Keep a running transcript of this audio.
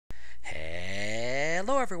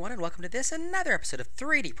Hello everyone and welcome to this, another episode of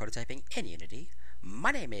 3D Prototyping in Unity. My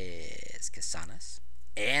name is Kasanas.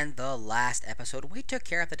 In the last episode, we took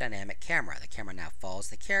care of the dynamic camera. The camera now follows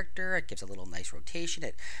the character, it gives a little nice rotation,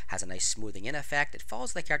 it has a nice smoothing in effect, it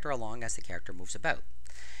follows the character along as the character moves about.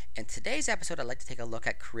 In today's episode, I'd like to take a look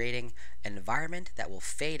at creating an environment that will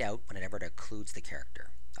fade out whenever it occludes the character.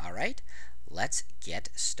 Alright, let's get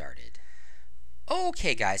started.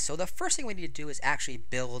 Okay guys, so the first thing we need to do is actually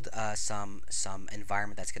build some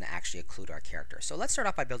environment that's going to actually occlude our character. So let's start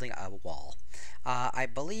off by building a wall. I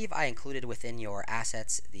believe I included within your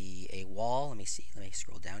assets a wall. Let me see, let me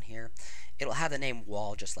scroll down here. It'll have the name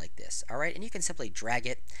wall just like this. Alright, and you can simply drag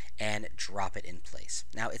it and drop it in place.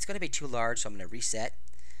 Now it's going to be too large, so I'm going to reset.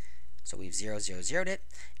 So we've 0,0,0'd it,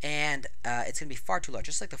 and it's going to be far too large,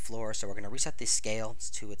 just like the floor. So we're going to reset the scale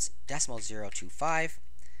to its decimal 0.25.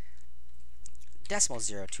 Decimal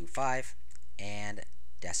 0.25 and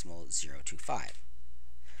decimal 0.25.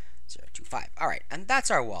 0.25. Alright, and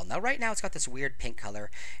that's our wall. Now right now it's got this weird pink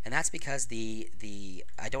color, and that's because I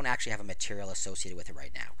don't actually have a material associated with it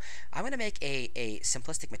right now. I'm going to make a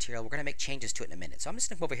simplistic material. We're going to make changes to it in a minute. So I'm just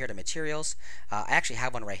going to come over here to materials. I actually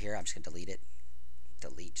have one right here. I'm just going to delete it.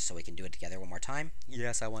 Delete so we can do it together one more time.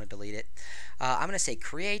 Yes, I want to delete it. I'm going to say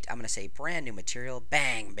create. I'm going to say brand new material.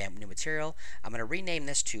 Bang, bam, new material. I'm going to rename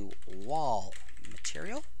this to wall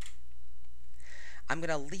material. I'm going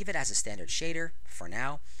to leave it as a standard shader for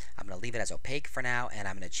now. I'm going to leave it as opaque for now, and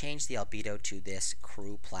I'm going to change the albedo to this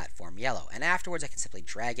crew platform yellow. And afterwards I can simply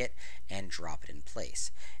drag it and drop it in place.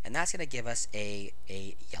 And that's going to give us a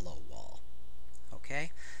yellow wall.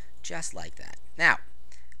 Okay? Just like that. Now,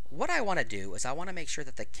 what I want to do is I want to make sure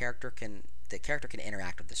that the character can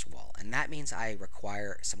interact with this wall, and that means I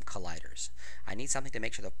require some colliders. I need something to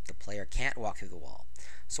make sure the player can't walk through the wall.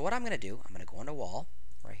 So what I'm going to do, I'm going to go into wall,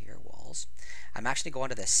 right here, walls. I'm actually going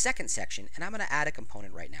to the second section, and I'm going to add a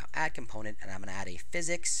component right now. Add component, and I'm going to add a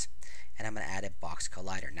physics, and I'm going to add a box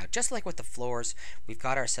collider. Now, just like with the floors, we've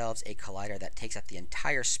got ourselves a collider that takes up the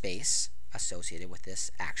entire space associated with this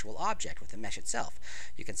actual object, with the mesh itself.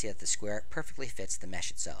 You can see that the square perfectly fits the mesh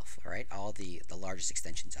itself, all right, all the largest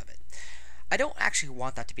extensions of it. I don't actually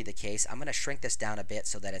want that to be the case. I'm going to shrink this down a bit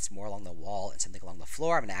so that it's more along the wall and something along the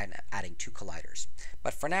floor. I'm going to adding two colliders.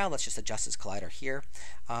 But for now, let's just adjust this collider here.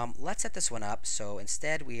 Let's set this one up. So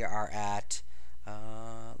instead we are at,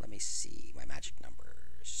 let me see my magic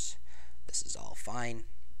numbers. This is all fine.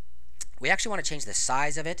 We actually want to change the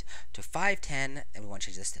size of it to 510, and we want to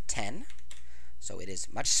change this to 10. So it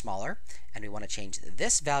is much smaller, and we want to change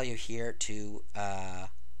this value here to, I'm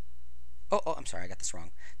sorry, I got this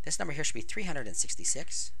wrong. This number here should be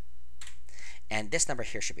 366, and this number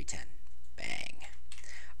here should be 10. Bang.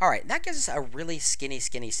 Alright, that gives us a really skinny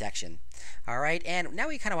section. Alright, and now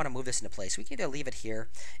we kind of want to move this into place. We can either leave it here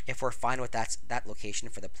if we're fine with that location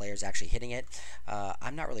for the players actually hitting it.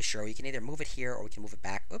 I'm not really sure. We can either move it here or we can move it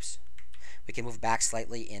back. Oops. We can move it back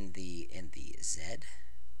slightly in the Z,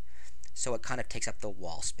 so it kind of takes up the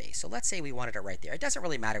wall space. So let's say we wanted it right there. It doesn't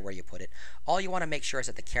really matter where you put it. All you want to make sure is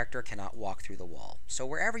that the character cannot walk through the wall. So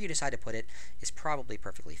wherever you decide to put it is probably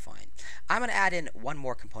perfectly fine. I'm going to add in one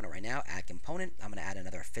more component right now. Add component. I'm going to add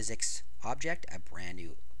another physics object, a brand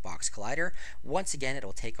new box collider. Once again, it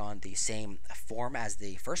will take on the same form as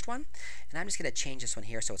the first one. And I'm just going to change this one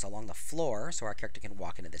here so it's along the floor so our character can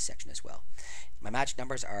walk into this section as well. My magic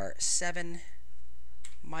numbers are 7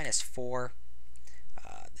 minus 4.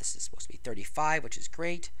 This is supposed to be 35, which is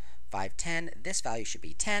great. 510. This value should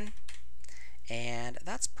be 10. And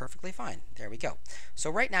that's perfectly fine. There we go. So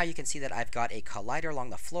right now you can see that I've got a collider along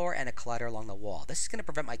the floor and a collider along the wall. This is going to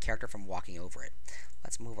prevent my character from walking over it.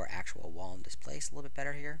 Let's move our actual wall into place a little bit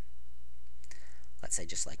better here. Let's say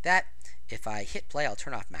just like that. If I hit play, I'll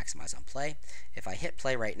turn off maximize on play. If I hit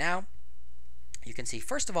play right now, you can see,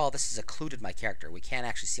 first of all, this has occluded my character. We can't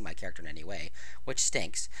actually see my character in any way, which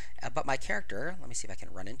stinks. But my character, let me see if I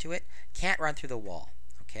can run into it, can't run through the wall.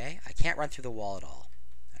 Okay? I can't run through the wall at all.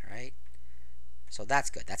 All right? So that's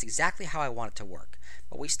good. That's exactly how I want it to work.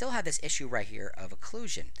 But we still have this issue right here of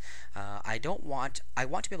occlusion. I want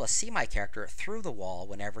to be able to see my character through the wall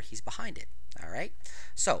whenever he's behind it. All right?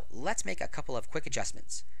 So let's make a couple of quick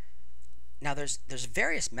adjustments. Now, there's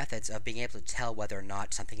various methods of being able to tell whether or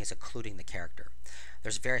not something is occluding the character.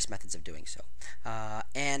 There's various methods of doing so.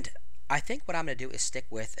 And I think what I'm going to do is stick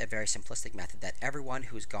with a very simplistic method that everyone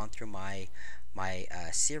who's gone through my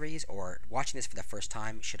series or watching this for the first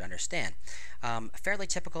time should understand. Fairly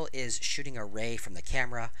typical is shooting a ray from the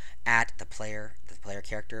camera at the player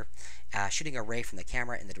character, shooting a ray from the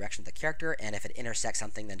camera in the direction of the character, and if it intersects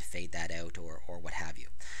something, then fade that out or what have you.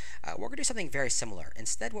 We're going to do something very similar.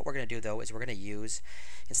 Instead, what we're going to do, though, is we're going to use,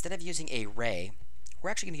 instead of using a ray, we're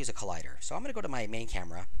actually going to use a collider. So I'm going to go to my main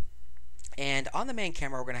camera, and on the main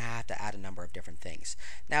camera, we're going to have to add a number of different things.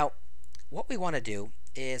 Now, what we want to do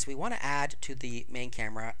is we want to add to the main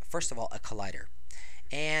camera, first of all, a collider.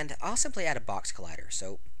 And I'll simply add a box collider.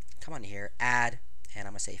 So come on here, add, and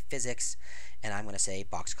I'm going to say physics, and I'm going to say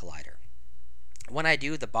box collider. When I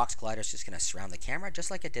do, the box collider is just going to surround the camera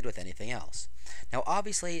just like it did with anything else. Now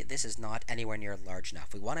obviously this is not anywhere near large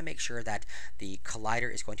enough. We want to make sure that the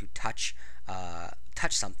collider is going to touch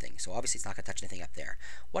something. So obviously it's not going to touch anything up there.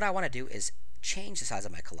 What I want to do is change the size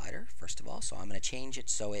of my collider first of all. So I'm going to change it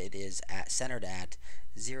so it is centered at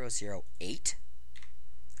 008.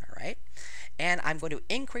 Alright. And I'm going to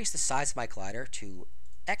increase the size of my collider to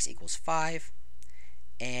x equals 5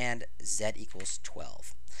 and z equals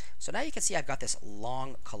 12. So now you can see I've got this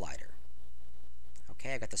long collider.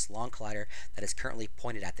 Okay, I've got this long collider that is currently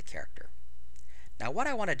pointed at the character. Now what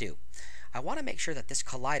I want to do, I want to make sure that this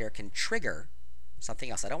collider can trigger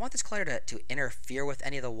something else. I don't want this collider to interfere with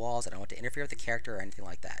any of the walls. I don't want it to interfere with the character or anything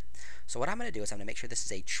like that. So what I'm going to do is I'm going to make sure this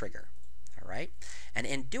is a trigger. Alright, and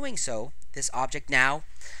in doing so, this object now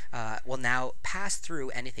will now pass through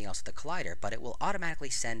anything else with the collider, but it will automatically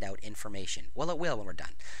send out information. Well, it will when we're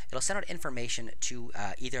done. It'll send out information to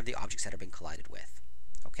either of the objects that have been collided with.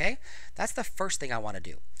 Okay, that's the first thing I want to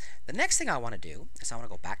do. The next thing I want to do is I want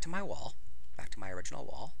to go back to my wall, back to my original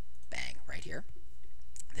wall, bang, right here,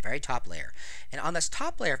 the very top layer. And on this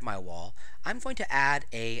top layer of my wall, I'm going to add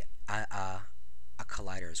a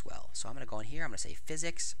collider as well. So I'm going to go in here, I'm going to say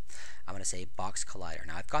physics, I'm going to say box collider.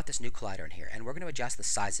 Now I've got this new collider in here, and we're going to adjust the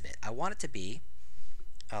size of it. I want it to be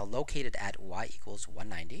located at y equals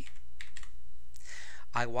 190.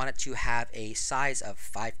 I want it to have a size of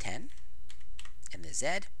 510 in the z.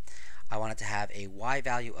 I want it to have a y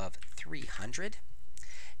value of 300,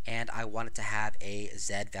 and I want it to have a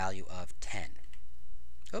z value of 10.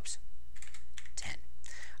 Oops, 10.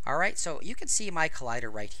 Alright, so you can see my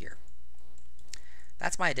collider right here.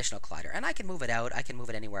 That's my additional collider, and I can move it out. I can move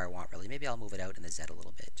it anywhere I want, really. Maybe I'll move it out in the Z a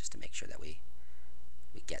little bit just to make sure that we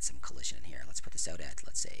get some collision in here. Let's put this out at,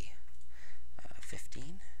 let's say,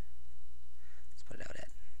 15. Let's put it out at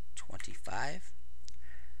 25.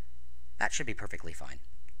 That should be perfectly fine.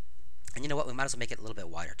 And you know what? We might as well make it a little bit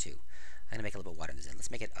wider, too. I'm going to make it a little bit wider in the Z. Let's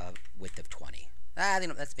make it a width of 20.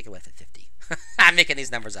 Let's make it width of 50. I'm making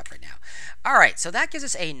these numbers up right now. All right, so that gives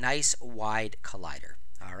us a nice wide collider.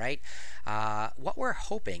 All right. What we're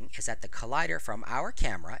hoping is that the collider from our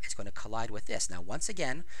camera is going to collide with this. Now, once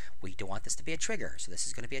again, we don't want this to be a trigger. So this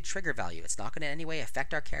is going to be a trigger value. It's not going to in any way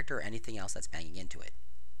affect our character or anything else that's banging into it.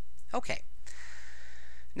 Okay.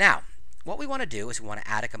 Now, what we want to do is we want to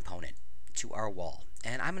add a component to our wall.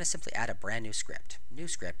 And I'm going to simply add a brand new script. New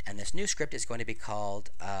script. And this new script is going to be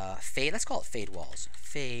called fade. Let's call it fade walls.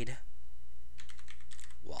 Fade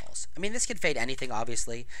walls. I mean, this could fade anything,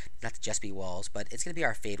 obviously, not to just be walls, but it's going to be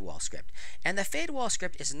our fade wall script. And the fade wall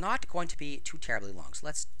script is not going to be too terribly long. So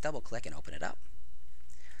let's double click and open it up.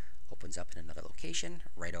 Opens up in another location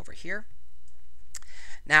right over here.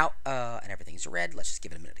 Now, and everything's red. Let's just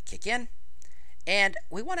give it a minute to kick in. And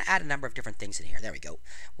we want to add a number of different things in here. There we go.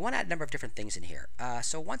 We want to add a number of different things in here.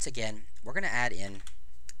 So once again, we're going to add in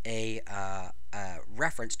a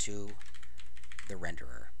reference to the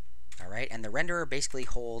renderer. All right, and the renderer basically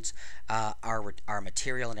holds our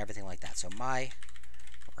material and everything like that. So my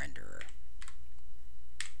renderer.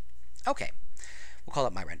 Okay, we'll call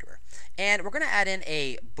it my renderer. And we're going to add in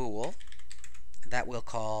a bool that we'll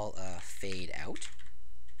call fade out.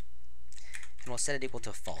 And we'll set it equal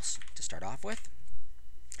to false to start off with.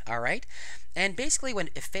 All right, and basically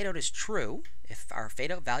if fade out is true, if our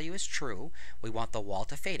fade out value is true, we want the wall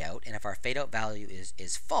to fade out. And if our fade out value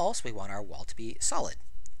is false, we want our wall to be solid.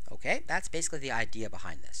 Okay, that's basically the idea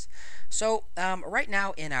behind this. So right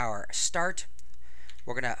now in our start,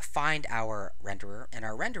 we're going to find our renderer, and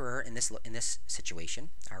our renderer in this situation,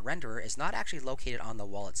 our renderer is not actually located on the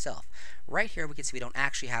wall itself. Right here we can see we don't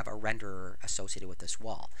actually have a renderer associated with this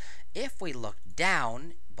wall. If we look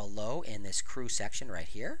down below in this crew section right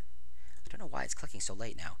here, I don't know why it's clicking so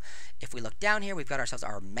late now. If we look down here, we've got ourselves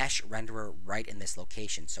our mesh renderer right in this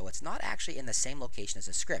location. So it's not actually in the same location as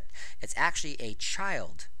a script. It's actually a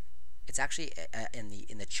child. It's actually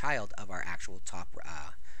in the child of our actual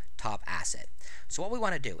top asset. So what we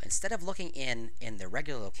want to do, instead of looking in the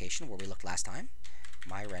regular location where we looked last time,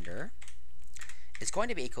 my renderer is going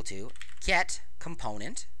to be equal to get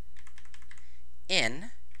component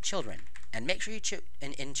in children. And make sure you choose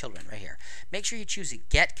in children right here. Make sure you choose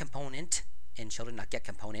get component in children, not get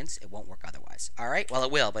components. It won't work otherwise. All right. Well,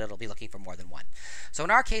 it will, but it'll be looking for more than one. So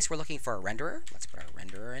in our case, we're looking for a renderer. Let's put our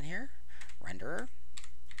renderer in here. Renderer.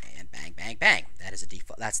 and bang, bang, bang. That is a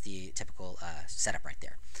default. That's the typical setup right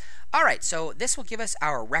there. All right, so this will give us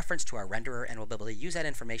our reference to our renderer, and we'll be able to use that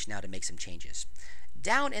information now to make some changes.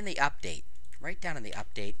 Down in the update, right down in the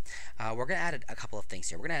update, we're going to add a couple of things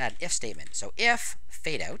here. We're going to add an if statement. So if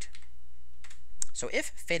fade out,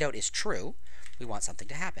 is true, we want something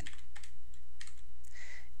to happen.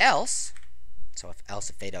 Else,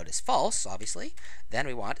 if fade out is false, obviously, then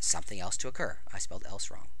we want something else to occur. I spelled else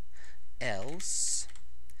wrong. Else,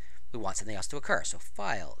 we want something else to occur. So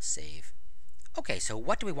file, save. Okay, so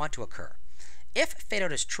what do we want to occur? If fade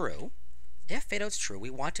out is true, we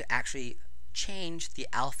want to actually change the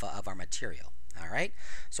alpha of our material. All right,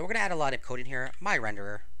 so we're going to add a lot of code in here. My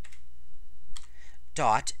renderer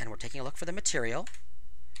dot, and we're taking a look for the material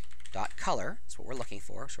dot color. That's what we're looking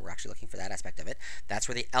for. So we're actually looking for that aspect of it. That's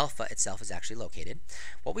where the alpha itself is actually located.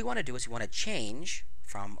 What we want to do is we want to change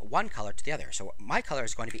from one color to the other. So my color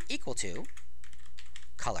is going to be equal to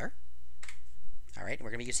color. All right, and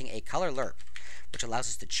we're going to be using a color lerp, which allows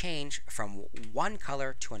us to change from one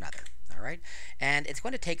color to another. All right, and it's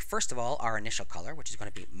going to take, first of all, our initial color, which is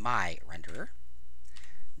going to be my renderer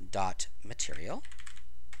dot material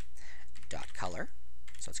dot color.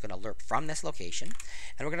 So it's going to lerp from this location,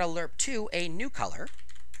 and we're going to lerp to a new color,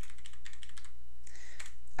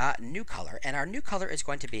 and our new color is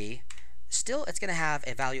going to be, still it's going to have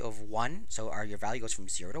a value of 1, so your value goes from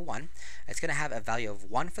 0 to 1. It's going to have a value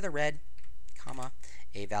of 1 for the red, comma,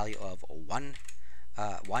 a value of 1F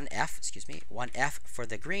for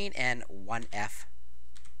the green, and 1F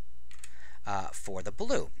for the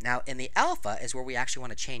blue. Now in the alpha is where we actually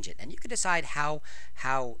want to change it, and you can decide how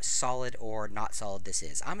solid or not solid this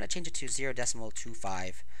is. I'm going to change it to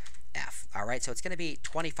 0.25F. All right, so it's going to be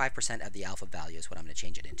 25% of the alpha value is what I'm going to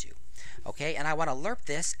change it into. Okay, and I want to lerp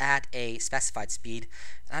this at a specified speed,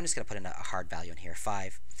 and I'm just going to put in a hard value in here,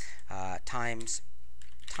 5 times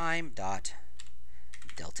time dot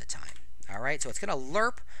delta time. All right, so it's going to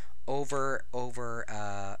lerp over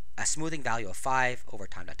a smoothing value of 5 over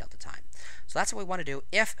time dot delta time. So that's what we want to do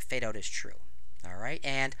if fade out is true. All right,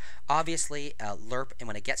 and obviously lerp, and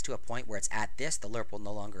when it gets to a point where it's at this, the lerp will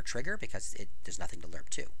no longer trigger because there's nothing to lerp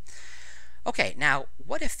to. Okay, now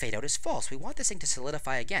what if fade out is false? We want this thing to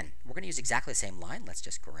solidify again. We're going to use exactly the same line. Let's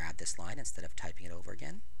just grab this line instead of typing it over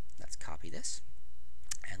again. Let's copy this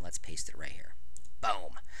and let's paste it right here.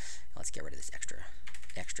 Boom. Let's get rid of this extra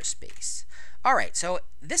space. All right, so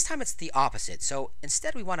this time it's the opposite. So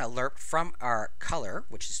instead we want to lerp from our color,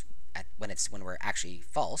 which is when we're actually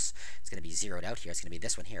false. It's going to be zeroed out here. It's going to be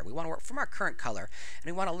this one here. We want to work from our current color, and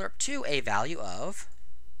we want to lerp to a value of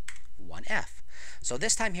 1F. So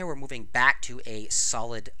this time here we're moving back to a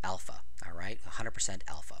solid alpha. All right, 100%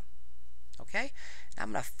 alpha. Okay, now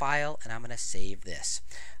I'm going to file and I'm going to save this.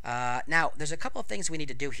 Now there's a couple of things we need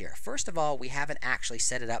to do here. First of all, we haven't actually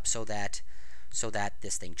set it up so that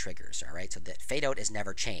this thing triggers. All right, so that fade out is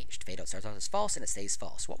never changed. Fade out starts out as false and it stays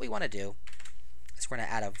false. What we want to do is we're going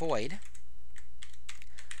to add a void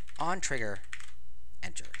on trigger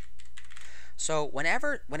enter. So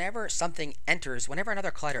whenever something enters, whenever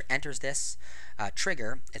another collider enters this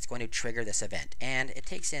trigger, it's going to trigger this event, and it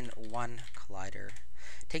takes in one collider,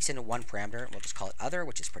 takes in one parameter. We'll just call it other,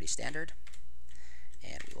 which is pretty standard,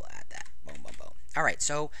 and we will add that. Boom, boom, boom. All right,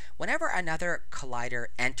 so whenever another collider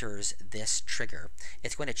enters this trigger,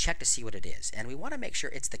 it's going to check to see what it is, and we want to make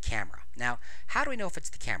sure it's the camera. Now, how do we know if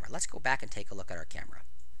it's the camera? Let's go back and take a look at our camera.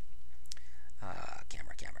 Camera.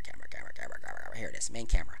 Here it is, main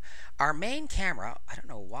camera. Our main camera, I don't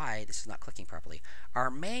know why this is not clicking properly. Our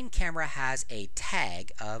main camera has a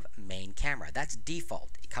tag of main camera. That's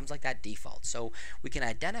default. It comes like that default. So we can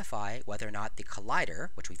identify whether or not the collider,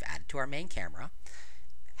 which we've added to our main camera,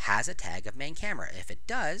 has a tag of main camera. If it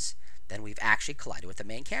does, then we've actually collided with the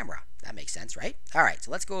main camera. That makes sense, right? All right, so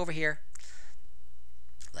let's go over here.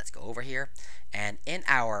 And in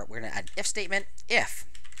we're going to add an if statement. If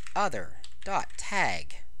other dot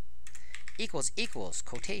tag equals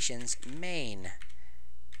quotations main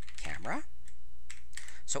camera.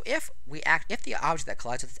 So if the object that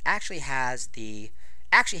collides with it actually has the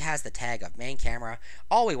tag of main camera,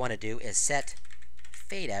 all we want to do is set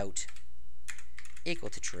fade out equal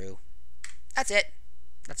to true. That's it.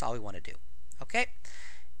 That's all we want to do. Okay,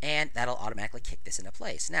 and that'll automatically kick this into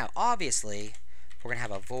place. Now, obviously, we're going to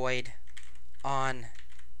have a void on.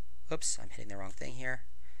 Oops, I'm hitting the wrong thing here.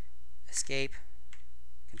 Escape.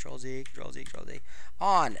 Control Z, Control Z, Control Z.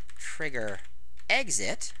 On trigger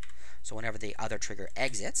exit. So whenever the other trigger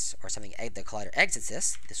exits, or something, the collider exits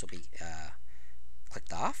this will be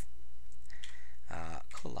clicked off.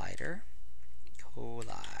 Collider.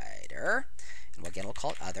 And again, we'll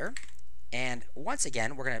call it other. And once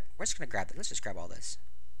again, we're just gonna grab that. Let's just grab all this.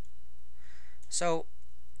 So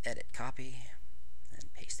edit, copy,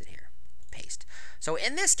 and paste it here. Paste. So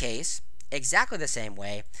in this case, exactly the same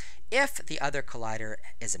way, if the other collider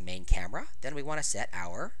is a main camera, then we want to set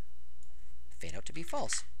our fade out to be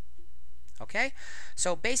false. Okay,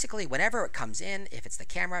 so basically whenever it comes in, if it's the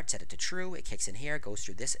camera, set it to true, it kicks in here, goes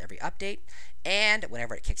through this every update, and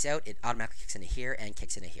whenever it kicks out, it automatically kicks into here and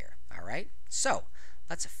kicks into here. All right, so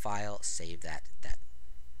let's file, save that.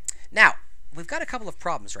 Now, we've got a couple of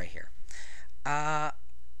problems right here.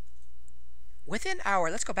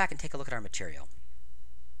 Let's go back and take a look at our material.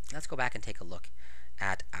 Let's go back and take a look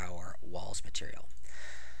at our walls material.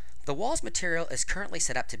 The walls material is currently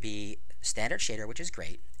set up to be standard shader, which is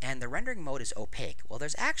great, and the rendering mode is opaque. Well,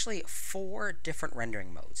 there's actually 4 different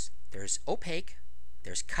rendering modes. There's opaque,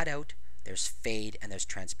 there's cutout, there's fade, and there's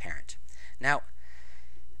transparent. Now,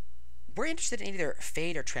 we're interested in either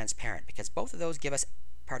fade or transparent because both of those give us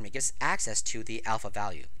access to the alpha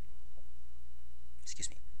value. Excuse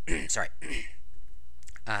me. Sorry.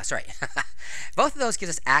 Both of those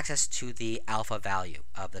gives us access to the alpha value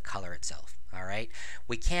of the color itself. All right.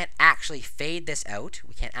 We can't actually fade this out.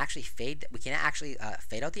 We can't actually fade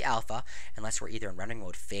out the alpha unless we're either in rendering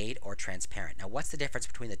mode fade or transparent. Now, what's the difference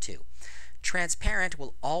between the two? Transparent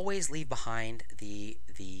will always leave behind the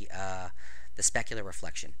specular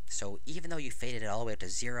reflection. So even though you faded it all the way up to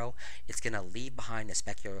 0, it's going to leave behind the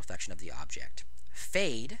specular reflection of the object.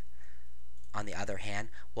 Fade, on the other hand,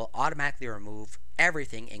 will automatically remove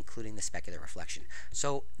everything, including the specular reflection.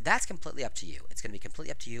 So that's completely up to you. It's going to be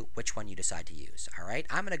completely up to you which one you decide to use. All right,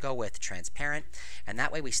 I'm going to go with transparent, and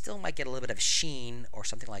that way we still might get a little bit of sheen or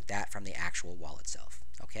something like that from the actual wall itself.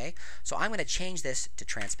 Okay, so I'm going to change this to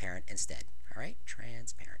transparent instead. All right,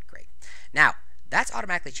 transparent, great. Now, that's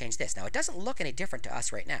automatically changed this. Now, it doesn't look any different to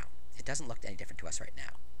us right now. It doesn't look any different to us right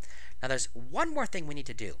now. Now, there's one more thing we need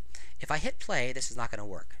to do. If I hit play, this is not going to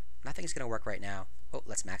work. Nothing's going to work right now. Oh,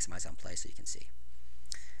 let's maximize on play so you can see.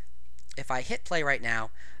 If I hit play right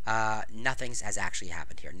now, nothing has actually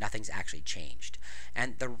happened here. Nothing's actually changed.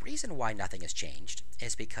 And the reason why nothing has changed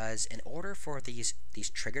is because in order for these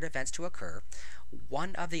triggered events to occur,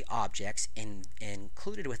 one of the objects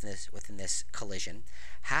included within this collision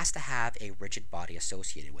has to have a rigid body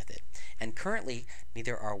associated with it. And currently,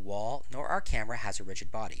 neither our wall nor our camera has a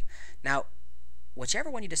rigid body. Now,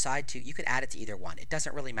 whichever one you decide to, you could add it to either one. It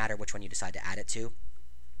doesn't really matter which one you decide to add it to.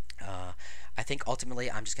 I think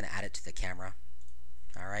ultimately I'm just going to add it to the camera.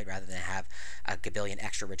 All right, rather than have a gabillion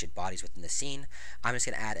extra rigid bodies within the scene, I'm just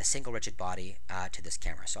going to add a single rigid body to this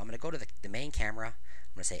camera. So I'm going to go to the main camera.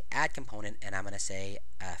 I'm going to say add component, and I'm going to say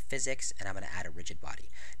physics, and I'm going to add a rigid body.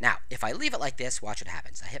 Now, if I leave it like this, watch what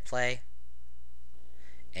happens. I hit play,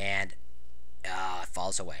 and it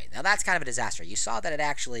falls away. Now that's kind of a disaster. You saw that it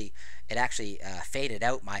actually faded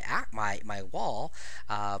out my wall,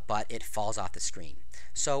 but it falls off the screen.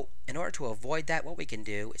 So in order to avoid that, what we can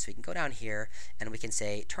do is we can go down here and we can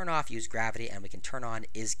say turn off use gravity, and we can turn on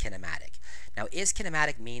is kinematic. Now is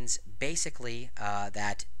kinematic means basically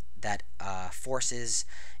that forces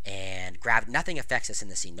and gravity, nothing affects us in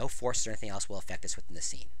the scene. No forces or anything else will affect us within the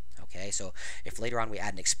scene. Okay, so if later on we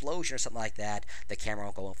add an explosion or something like that, the camera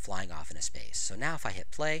won't go flying off into space. So now if I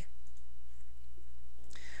hit play,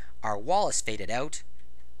 our wall is faded out.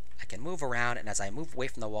 I can move around, and as I move away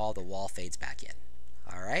from the wall fades back in.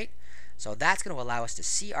 All right, so that's going to allow us to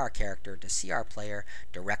see our character, to see our player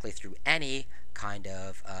directly through any kind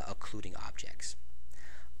of occluding objects.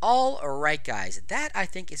 All right, guys, that I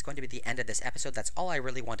think is going to be the end of this episode. That's all I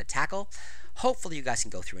really want to tackle. Hopefully you guys can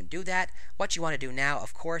go through and do that. What you want to do now,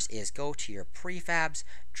 of course, is go to your prefabs,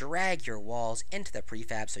 drag your walls into the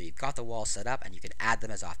prefab so you've got the walls set up and you can add them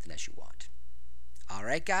as often as you want. All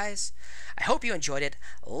right, guys, I hope you enjoyed it.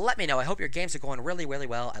 Let me know. I hope your games are going really, really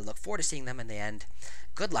well. I look forward to seeing them in the end.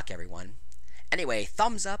 Good luck, everyone. Anyway,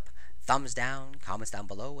 thumbs up, thumbs down, comments down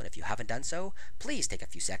below, and if you haven't done so, please take a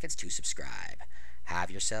few seconds to subscribe.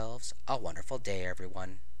 Have yourselves a wonderful day,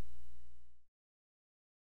 everyone.